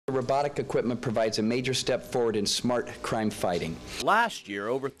robotic equipment provides a major step forward in smart crime fighting. Last year,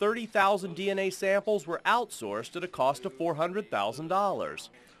 over 30,000 DNA samples were outsourced at a cost of $400,000.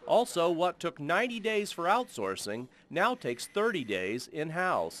 Also, what took 90 days for outsourcing now takes 30 days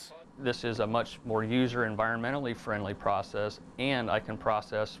in-house. This is a much more environmentally friendly process, and I can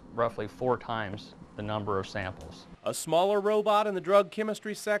process roughly 4 times the number of samples. A smaller robot in the drug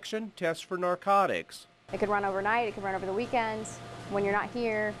chemistry section tests for narcotics. It could run overnight, it could run over the weekends, when you're not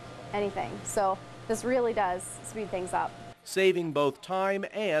here, anything. So this really does speed things up. Saving both time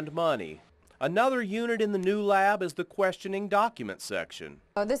and money. Another unit in the new lab is the questioning document section.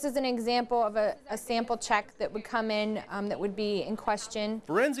 This is an example of a sample check that would come in that would be in question.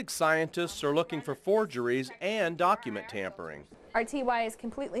 Forensic scientists are looking for forgeries and document tampering. Our TY is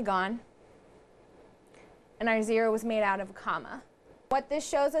completely gone, and our 0 was made out of a comma. What this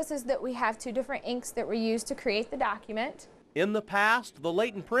shows us is that we have 2 different inks that were used to create the document. In the past, the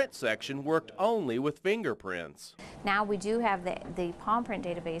latent print section worked only with fingerprints. Now we do have the palm print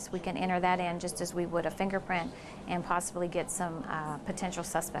database. We can enter that in just as we would a fingerprint and possibly get some potential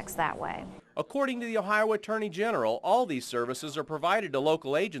suspects that way. According to the Ohio Attorney General, all these services are provided to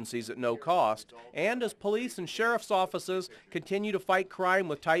local agencies at no cost, and as police and sheriff's offices continue to fight crime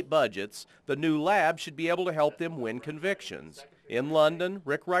with tight budgets, the new lab should be able to help them win convictions. In London,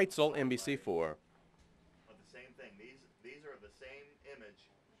 Rick Reitzel, NBC4. These are the same image,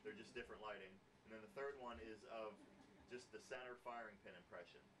 they're just different lighting. And then the third one is of just the center firing pin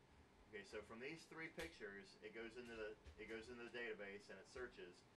impression. Okay, so from these 3 pictures, it goes into the database and it searches.